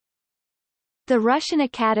The Russian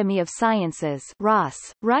Academy of Sciences (RAS),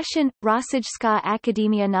 Russian, Rossijskaya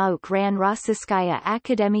Akademia Nauk Ran Rossijskaya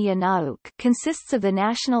Akademia Nauk, consists of the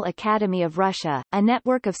National Academy of Russia, a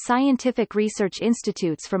network of scientific research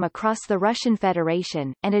institutes from across the Russian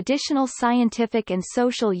Federation, and additional scientific and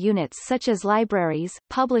social units such as libraries,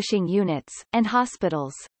 publishing units, and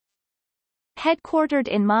hospitals. Headquartered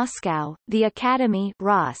in Moscow, the Academy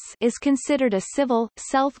 (RAS) is considered a civil,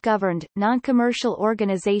 self-governed, non-commercial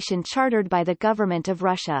organization chartered by the government of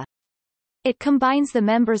Russia. It combines the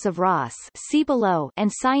members of RAS, see below,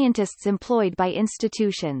 and scientists employed by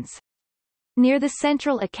institutions. Near the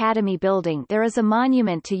Central Academy building there is a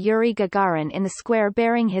monument to Yuri Gagarin in the square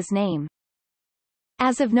bearing his name.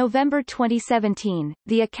 As of November 2017,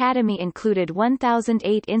 the Academy included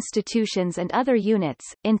 1,008 institutions and other units.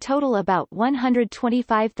 In total about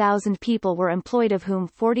 125,000 people were employed, of whom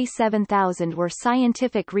 47,000 were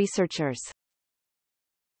scientific researchers.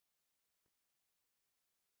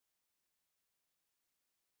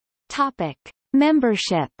 Topic: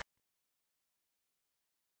 Membership.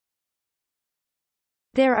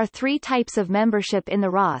 There are three types of membership in the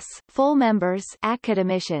RAS: full members,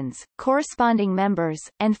 academicians, corresponding members,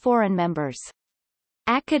 and foreign members.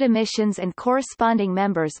 Academicians and corresponding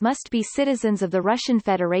members must be citizens of the Russian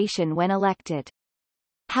Federation when elected.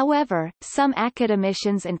 However, some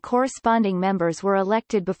academicians and corresponding members were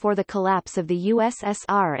elected before the collapse of the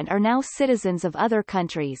USSR and are now citizens of other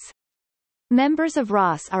countries. Members of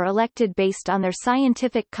RAS are elected based on their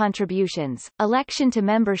scientific contributions. Election to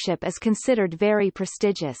membership is considered very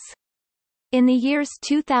prestigious. In the years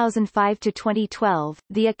 2005 to 2012,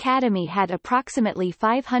 the Academy had approximately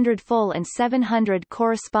 500 full and 700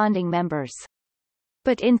 corresponding members.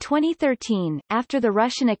 But in 2013, after the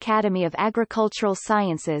Russian Academy of Agricultural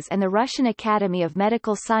Sciences and the Russian Academy of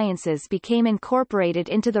Medical Sciences became incorporated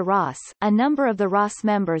into the RAS, a number of the RAS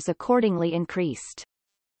members accordingly increased.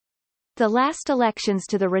 The last elections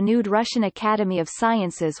to the renewed Russian Academy of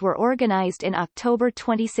Sciences were organized in October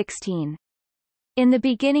 2016. In the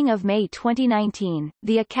beginning of May 2019,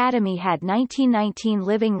 the Academy had 1919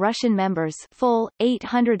 living Russian members, full,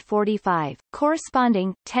 845, corresponding,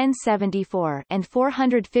 1074, and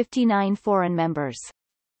 459 foreign members.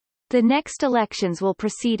 The next elections will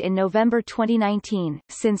proceed in November 2019.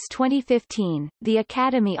 Since 2015, the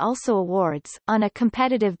Academy also awards, on a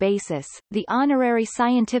competitive basis, the honorary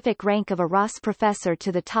scientific rank of a RAS professor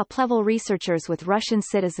to the top-level researchers with Russian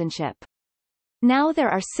citizenship. Now there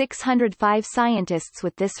are 605 scientists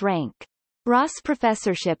with this rank. RAS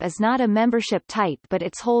professorship is not a membership type, but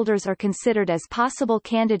its holders are considered as possible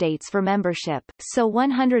candidates for membership, so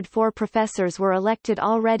 104 professors were elected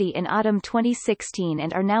already in autumn 2016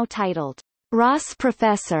 and are now titled RAS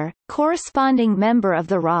Professor, corresponding member of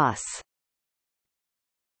the RAS.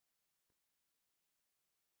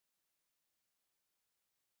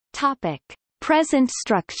 Topic: Present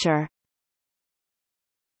structure.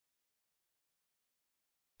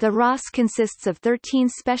 The RAS consists of 13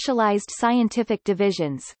 specialized scientific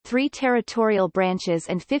divisions, 3 territorial branches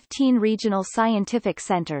and 15 regional scientific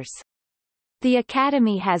centers. The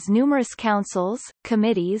Academy has numerous councils,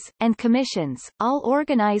 committees, and commissions, all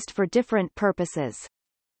organized for different purposes.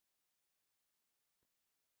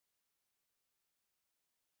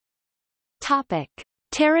 Topic: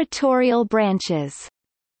 Territorial branches.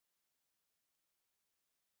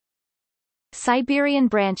 Siberian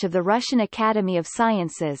branch of the Russian Academy of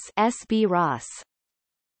Sciences (SB RAS).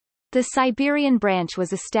 The Siberian branch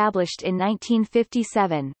was established in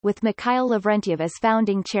 1957, with Mikhail Lavrentiev as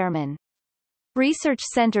founding chairman. Research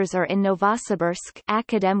centers are in Novosibirsk,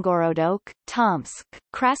 Akademgorodok, Tomsk,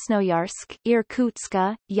 Krasnoyarsk,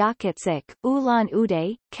 Irkutsk, Yakutsk,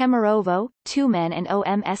 Ulan-Ude, Kemerovo, Tyumen and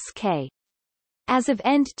Omsk. As of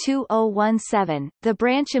end 2017, the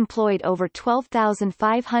branch employed over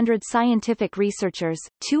 12,500 scientific researchers,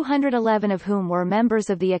 211 of whom were members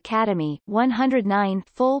of the Academy, 109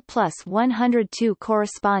 full plus 102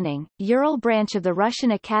 corresponding. Ural branch of the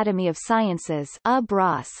Russian Academy of Sciences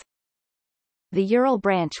 (UB-RAS). The Ural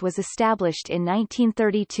branch was established in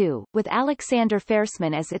 1932, with Alexander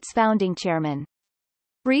Fersman as its founding chairman.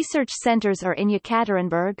 Research centers are in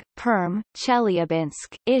Yekaterinburg, Perm,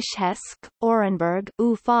 Chelyabinsk, Izhevsk, Orenburg,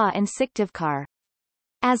 Ufa and Syktyvkar.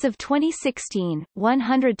 As of 2016,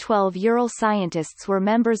 112 Ural scientists were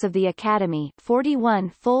members of the Academy,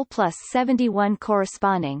 41 full plus 71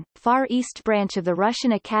 corresponding. Far East branch of the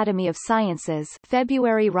Russian Academy of Sciences,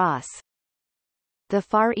 February RAS. The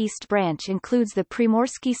Far East branch includes the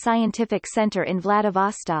Primorsky Scientific Center in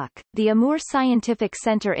Vladivostok, the Amur Scientific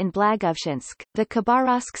Center in Blagoveshchensk, the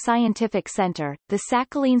Khabarovsk Scientific Center, the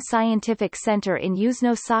Sakhalin Scientific Center in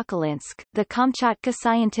Yuzhno-Sakhalinsk, the Kamchatka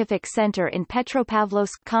Scientific Center in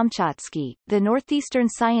Petropavlovsk-Kamchatsky, the Northeastern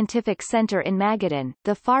Scientific Center in Magadan,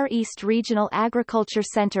 the Far East Regional Agriculture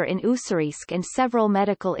Center in Ussurisk, and several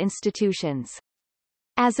medical institutions.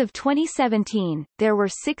 As of 2017, there were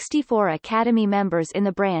 64 Academy members in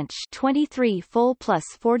the branch, 23 full plus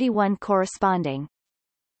 41 corresponding.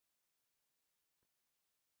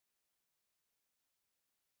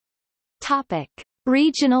 Topic: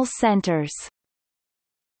 Regional centers.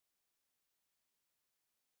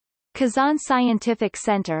 Kazan Scientific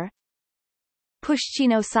Center,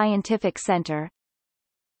 Pushchino Scientific Center,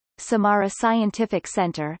 Samara Scientific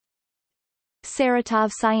Center,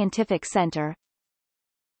 Saratov Scientific Center,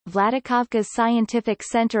 Vladikavkaz Scientific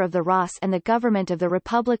Center of the Ros and the Government of the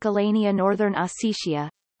Republic Alania Northern Ossetia,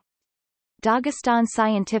 Dagestan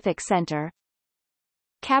Scientific Center,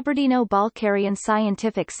 Kabardino-Balkarian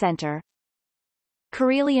Scientific Center,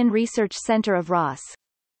 Karelian Research Center of Ros,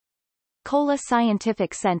 Kola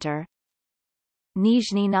Scientific Center,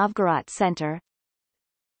 Nizhny Novgorod Center,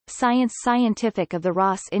 Science Scientific of the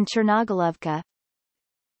Ros in Chernogolovka,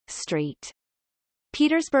 St.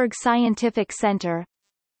 Petersburg Scientific Center,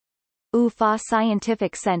 Ufa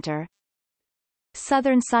Scientific Center,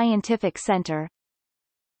 Southern Scientific Center,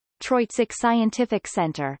 Troitsk Scientific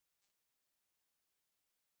Center.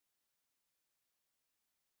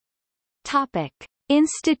 Topic: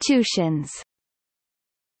 Institutions.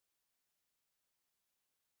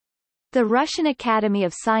 The Russian Academy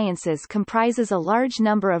of Sciences comprises a large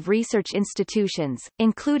number of research institutions,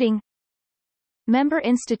 including member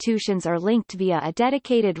institutions are linked via a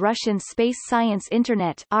dedicated Russian Space Science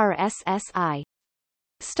Internet (RSSI).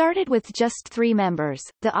 Started with just 3 members,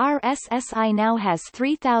 the RSSI now has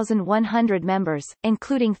 3,100 members,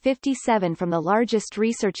 including 57 from the largest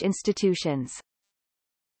research institutions.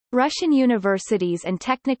 Russian universities and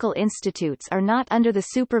technical institutes are not under the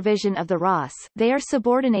supervision of the ROS, they are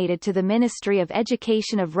subordinated to the Ministry of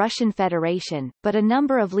Education of Russian Federation, but a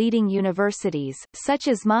number of leading universities, such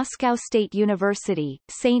as Moscow State University,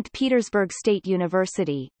 St. Petersburg State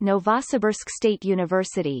University, Novosibirsk State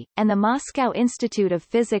University, and the Moscow Institute of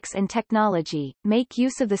Physics and Technology, make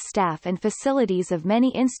use of the staff and facilities of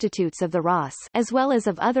many institutes of the ROS, as well as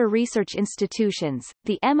of other research institutions.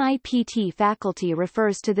 The MIPT faculty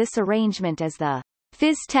refers to this arrangement as the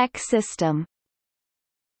PhysTech system.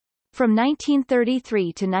 From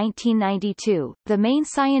 1933 to 1992, the main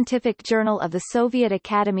scientific journal of the Soviet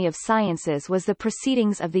Academy of Sciences was the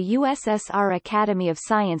Proceedings of the USSR Academy of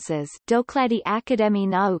Sciences, Doklady Akademii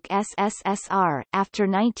Nauk SSSR. After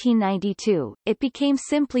 1992, it became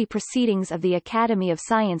simply Proceedings of the Academy of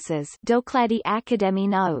Sciences, Doklady Akademii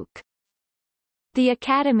Nauk. The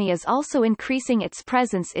Academy is also increasing its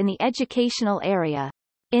presence in the educational area.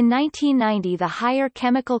 In 1990 the Higher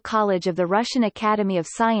Chemical College of the Russian Academy of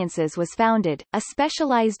Sciences was founded, a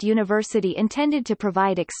specialized university intended to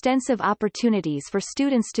provide extensive opportunities for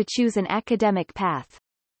students to choose an academic path.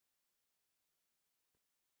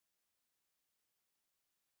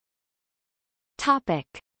 Topic: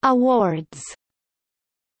 Awards.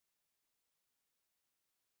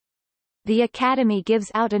 The Academy gives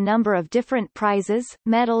out a number of different prizes,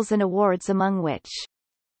 medals and awards, among which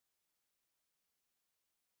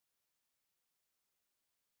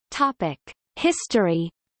Topic: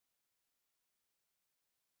 History.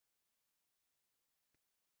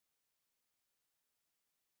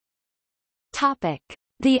 Topic: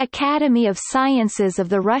 The Academy of Sciences of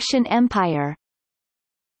the Russian Empire.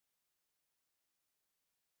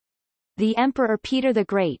 The Emperor Peter the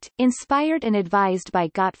Great, inspired and advised by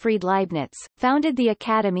Gottfried Leibniz, founded the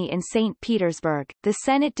Academy in St. Petersburg. The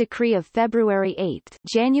Senate decree of February 8,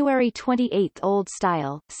 January 28 Old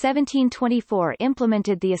Style, 1724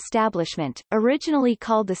 implemented the establishment, originally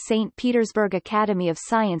called the St. Petersburg Academy of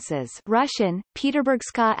Sciences, Russian,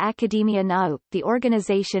 Peterburgska Akademia Nauk. The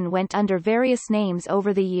organization went under various names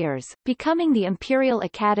over the years, becoming the Imperial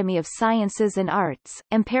Academy of Sciences and Arts,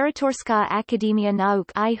 Imperatorska Akademia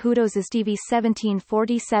Nauk I Hudozistiv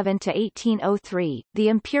 1747–1803, the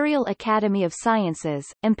Imperial Academy of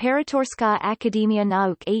Sciences, Imperatorska Akademia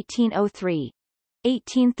Nauk 1803,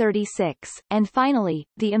 1836, and finally,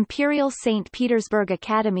 the Imperial St. Petersburg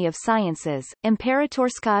Academy of Sciences,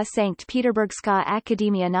 Imperatorska Sankt Peterburgska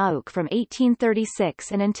Akademia Nauk from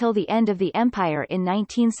 1836 and until the end of the Empire in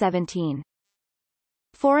 1917.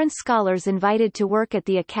 Foreign scholars invited to work at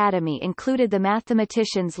the Academy included the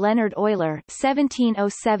mathematicians Leonhard Euler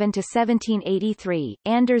 (1707–1783),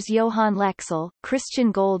 Anders Johann Lexell,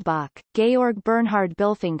 Christian Goldbach, Georg Bernhard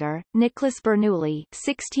Bilfinger, Nicholas Bernoulli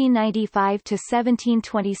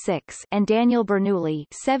 (1695–1726), and Daniel Bernoulli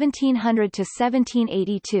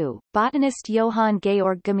 (1700–1782), botanist Johann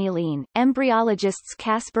Georg Gmelin, embryologists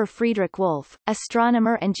Caspar Friedrich Wolff,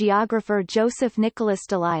 astronomer and geographer Joseph Nicholas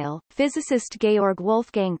Delisle, physicist Georg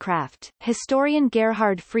Wolfgang Kraft, historian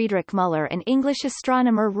Gerhard Friedrich Müller, and English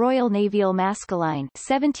astronomer Royal Naviel Maskelyne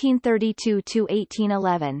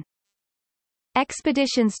 (1732–1811).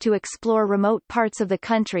 Expeditions to explore remote parts of the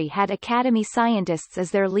country had Academy scientists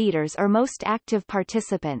as their leaders or most active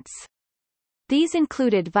participants. These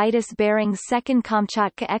included Vitus Bering's Second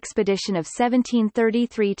Kamchatka Expedition of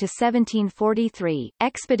 1733–1743,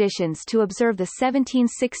 expeditions to observe the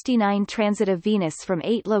 1769 transit of Venus from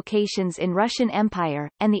 8 locations in Russian Empire,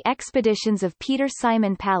 and the expeditions of Peter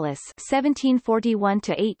Simon Pallas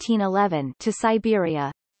 (1741–1811) to Siberia.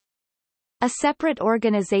 A separate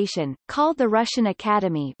organization, called the Russian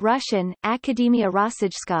Academy (Russian, Akademia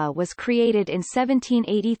Rossijska) was created in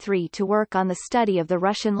 1783 to work on the study of the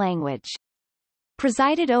Russian language.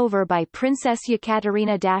 Presided over by Princess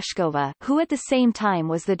Yekaterina Dashkova, who at the same time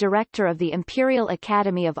was the director of the Imperial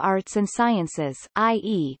Academy of Arts and Sciences,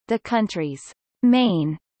 i.e., the country's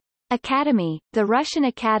main academy, the Russian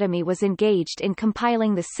Academy was engaged in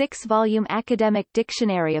compiling the 6-volume academic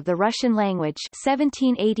dictionary of the Russian language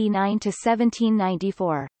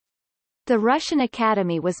 1789–1794. The Russian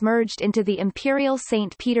Academy was merged into the Imperial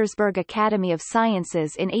St. Petersburg Academy of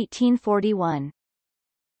Sciences in 1841.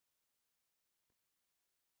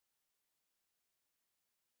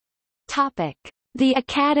 Topic: The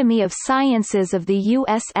Academy of Sciences of the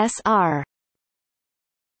USSR.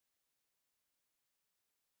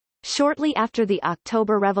 Shortly after the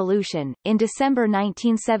October Revolution, in December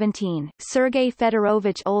 1917, Sergei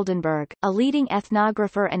Fedorovich Oldenburg, a leading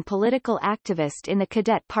ethnographer and political activist in the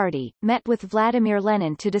Cadet Party, met with Vladimir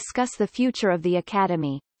Lenin to discuss the future of the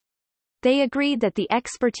Academy. They agreed that the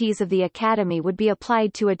expertise of the Academy would be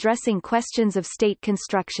applied to addressing questions of state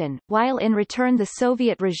construction, while in return the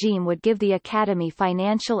Soviet regime would give the Academy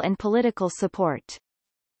financial and political support.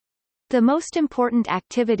 The most important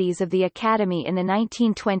activities of the Academy in the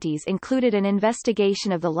 1920s included an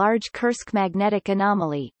investigation of the large Kursk magnetic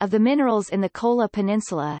anomaly, of the minerals in the Kola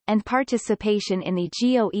Peninsula, and participation in the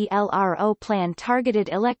GOELRO plan targeted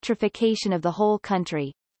electrification of the whole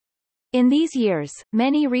country. In these years,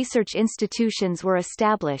 many research institutions were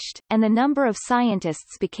established, and the number of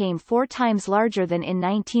scientists became 4 times larger than in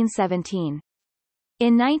 1917.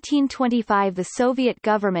 In 1925 the Soviet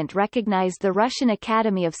government recognized the Russian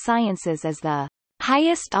Academy of Sciences as the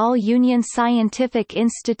highest all-union scientific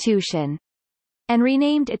institution, and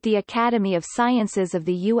renamed it the Academy of Sciences of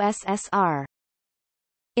the USSR.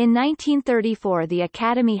 In 1934 the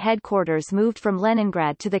Academy headquarters moved from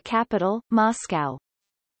Leningrad to the capital, Moscow.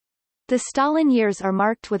 The Stalin years are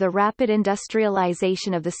marked with a rapid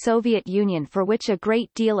industrialization of the Soviet Union for which a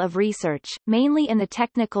great deal of research, mainly in the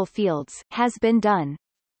technical fields, has been done.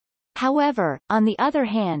 However, on the other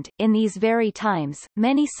hand, in these very times,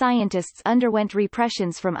 many scientists underwent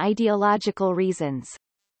repressions from ideological reasons.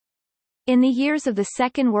 In the years of the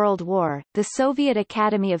Second World War, the Soviet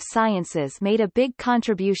Academy of Sciences made a big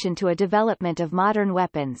contribution to a development of modern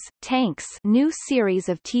weapons, tanks, new series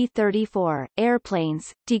of T-34,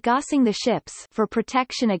 airplanes, degaussing the ships for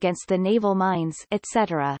protection against the naval mines,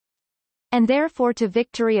 etc. And therefore to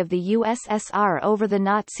victory of the USSR over the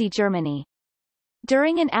Nazi Germany.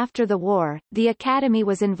 During and after the war, the Academy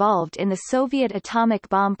was involved in the Soviet atomic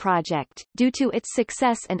bomb project. Due to its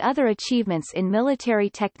success and other achievements in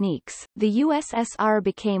military techniques, the USSR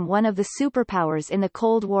became one of the superpowers in the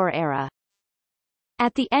Cold War era.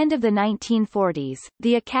 At the end of the 1940s,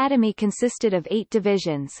 the Academy consisted of 8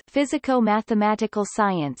 divisions: Physico-Mathematical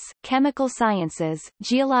Science, Chemical Sciences,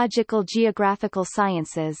 Geological-Geographical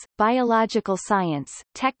Sciences, Biological Science,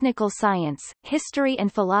 Technical Science, History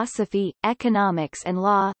and Philosophy, Economics and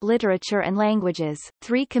Law, Literature and Languages,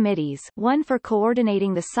 3 committees, one for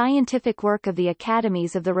coordinating the scientific work of the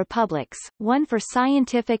academies of the republics, one for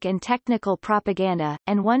scientific and technical propaganda,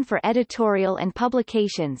 and one for editorial and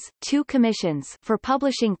publications, 2 commissions, for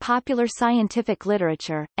publishing popular scientific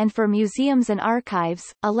literature, and for museums and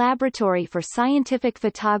archives, a laboratory for scientific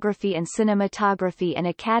photography and cinematography and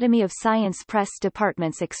Academy of Science press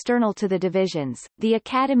departments external to the divisions. The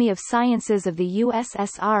Academy of Sciences of the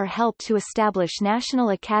USSR helped to establish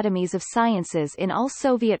national academies of sciences in all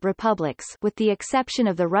Soviet republics, with the exception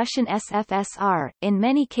of the Russian SFSR, in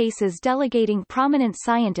many cases delegating prominent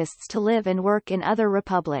scientists to live and work in other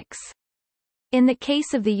republics. In the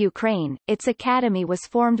case of the Ukraine, its academy was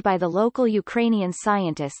formed by the local Ukrainian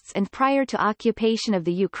scientists and prior to occupation of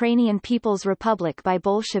the Ukrainian People's Republic by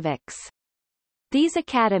Bolsheviks. These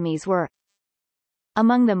academies were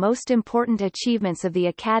among the most important achievements of the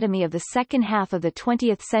Academy of the second half of the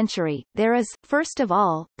 20th century. There is, first of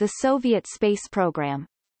all, the Soviet space program.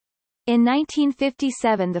 In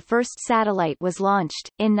 1957 the first satellite was launched,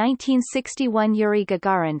 in 1961 Yuri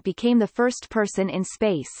Gagarin became the first person in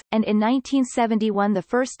space, and in 1971 the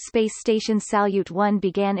first space station Salyut 1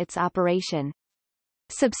 began its operation.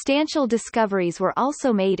 Substantial discoveries were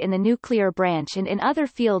also made in the nuclear branch and in other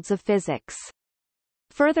fields of physics.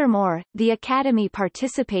 Furthermore, the Academy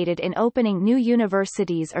participated in opening new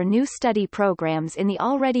universities or new study programs in the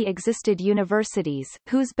already existed universities,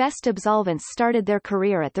 whose best absolvents started their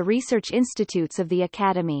career at the research institutes of the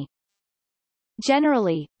Academy.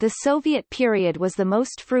 Generally, the Soviet period was the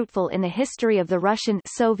most fruitful in the history of the Russian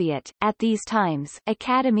Soviet, at these times,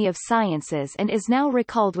 Academy of Sciences and is now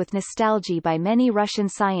recalled with nostalgia by many Russian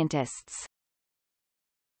scientists.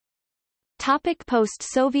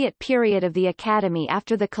 Post-Soviet period of the Academy.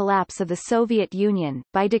 After the collapse of the Soviet Union,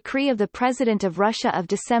 by decree of the President of Russia of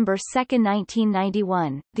December 2,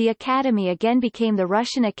 1991, the Academy again became the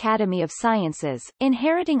Russian Academy of Sciences,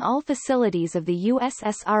 inheriting all facilities of the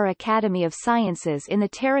USSR Academy of Sciences in the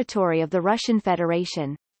territory of the Russian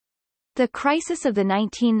Federation. The crisis of the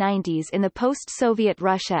 1990s in the post-Soviet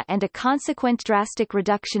Russia and a consequent drastic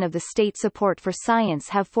reduction of the state support for science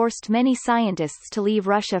have forced many scientists to leave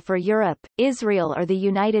Russia for Europe, Israel or the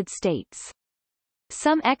United States.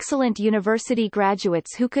 Some excellent university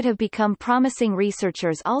graduates who could have become promising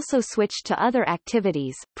researchers also switched to other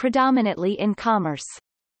activities, predominantly in commerce.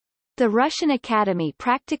 The Russian Academy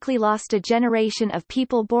practically lost a generation of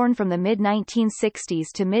people born from the mid-1960s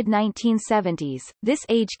to mid-1970s. This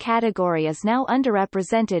age category is now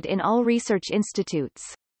underrepresented in all research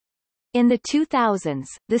institutes. In the 2000s,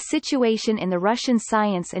 the situation in the Russian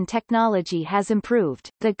science and technology has improved.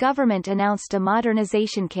 The government announced a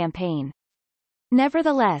modernization campaign.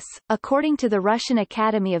 Nevertheless, according to the Russian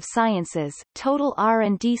Academy of Sciences, total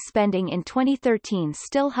R&D spending in 2013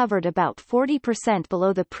 still hovered about 40%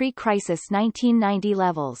 below the pre-crisis 1990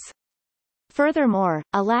 levels. Furthermore,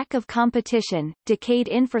 a lack of competition, decayed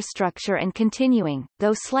infrastructure and continuing,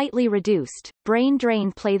 though slightly reduced, brain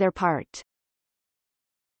drain play their part.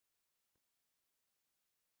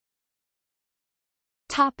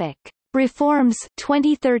 Topic: Reforms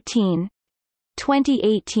 2013,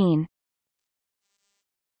 2018.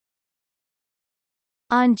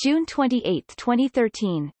 On June 28,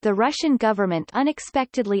 2013, the Russian government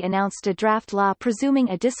unexpectedly announced a draft law presuming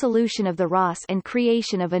a dissolution of the ROS and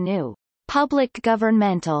creation of a new, public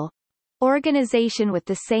governmental organization with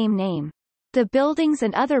the same name. The buildings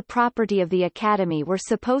and other property of the Academy were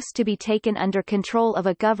supposed to be taken under control of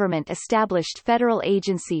a government-established Federal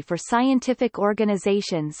Agency for Scientific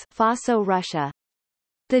Organizations FASO Russia.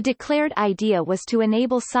 The declared idea was to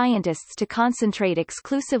enable scientists to concentrate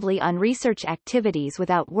exclusively on research activities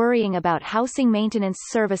without worrying about housing maintenance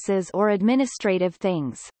services or administrative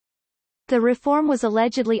things. The reform was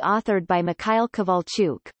allegedly authored by Mikhail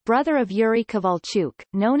Kovalchuk, brother of Yuri Kovalchuk,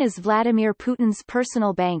 known as Vladimir Putin's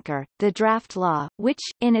personal banker. The draft law, which,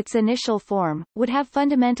 in its initial form, would have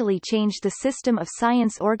fundamentally changed the system of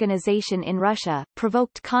science organization in Russia,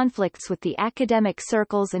 provoked conflicts with the academic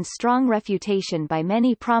circles and strong refutation by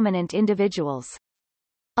many prominent individuals.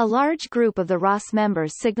 A large group of the ROS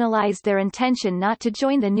members signalized their intention not to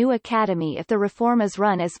join the new academy if the reform is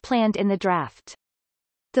run as planned in the draft.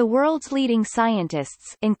 The world's leading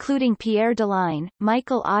scientists, including Pierre Delaine,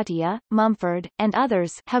 Michael Atiyah, Mumford, and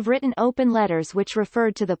others, have written open letters which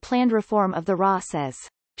referred to the planned reform of the ROS as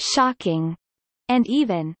shocking and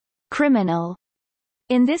even criminal.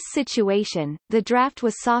 In this situation, the draft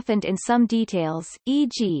was softened in some details,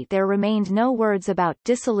 e.g. there remained no words about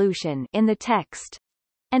dissolution in the text,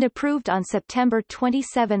 and approved on September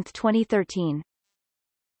 27, 2013.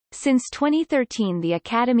 Since 2013 the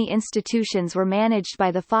Academy institutions were managed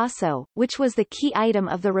by the FASO, which was the key item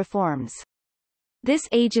of the reforms. This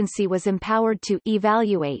agency was empowered to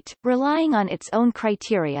evaluate, relying on its own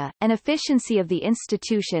criteria, and efficiency of the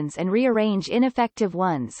institutions and rearrange ineffective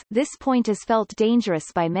ones. This point is felt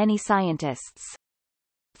dangerous by many scientists.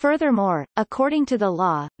 Furthermore, according to the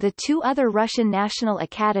law, the two other Russian national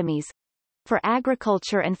academies, for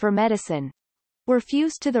agriculture and for medicine, were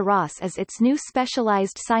fused to the ROS as its new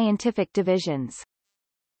specialized scientific divisions.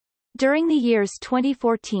 During the years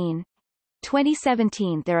 2014,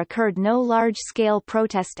 2017 there occurred no large-scale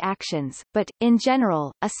protest actions, but, in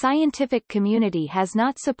general, a scientific community has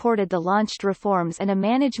not supported the launched reforms and a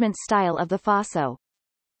management style of the FASO.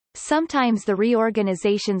 Sometimes the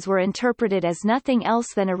reorganizations were interpreted as nothing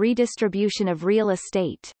else than a redistribution of real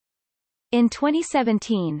estate. In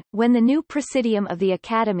 2017, when the new presidium of the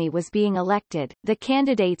Academy was being elected, the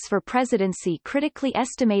candidates for presidency critically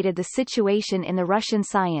estimated the situation in the Russian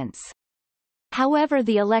science. However,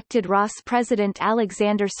 the elected ROS president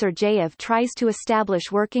Alexander Sergeyev tries to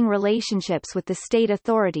establish working relationships with the state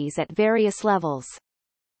authorities at various levels.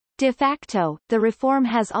 De facto, the reform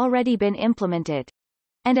has already been implemented.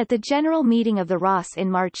 And at the general meeting of the ROS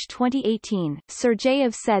in March 2018,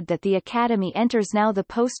 Sergeyev said that the Academy enters now the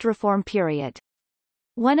post-reform period.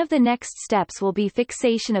 One of the next steps will be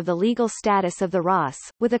fixation of the legal status of the ROS,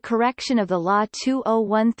 with a correction of the Law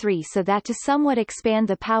 2013 so that to somewhat expand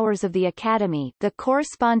the powers of the Academy. The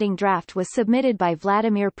corresponding draft was submitted by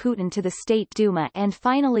Vladimir Putin to the State Duma and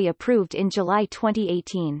finally approved in July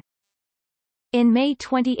 2018. In May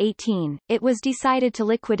 2018, it was decided to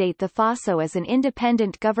liquidate the FASO as an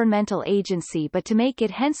independent governmental agency but to make it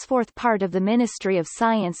henceforth part of the Ministry of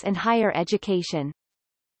Science and Higher Education.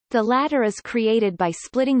 The latter is created by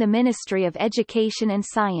splitting the Ministry of Education and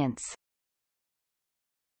Science.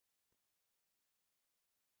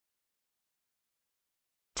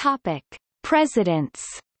 Topic: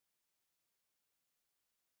 Presidents.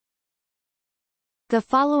 The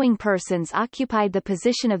following persons occupied the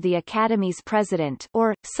position of the Academy's president,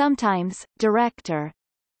 or, sometimes, director.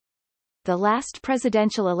 The last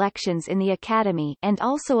presidential elections in the Academy, and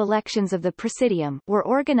also elections of the Presidium, were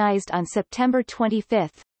organized on September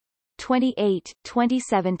 25, 28,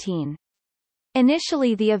 2017.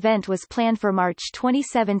 Initially the event was planned for March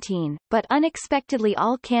 2017, but unexpectedly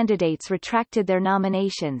all candidates retracted their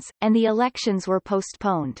nominations, and the elections were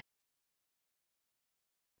postponed.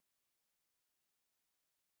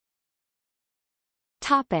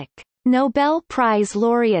 Topic: Nobel Prize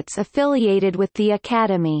laureates affiliated with the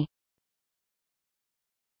Academy.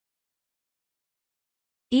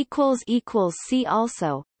 See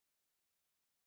also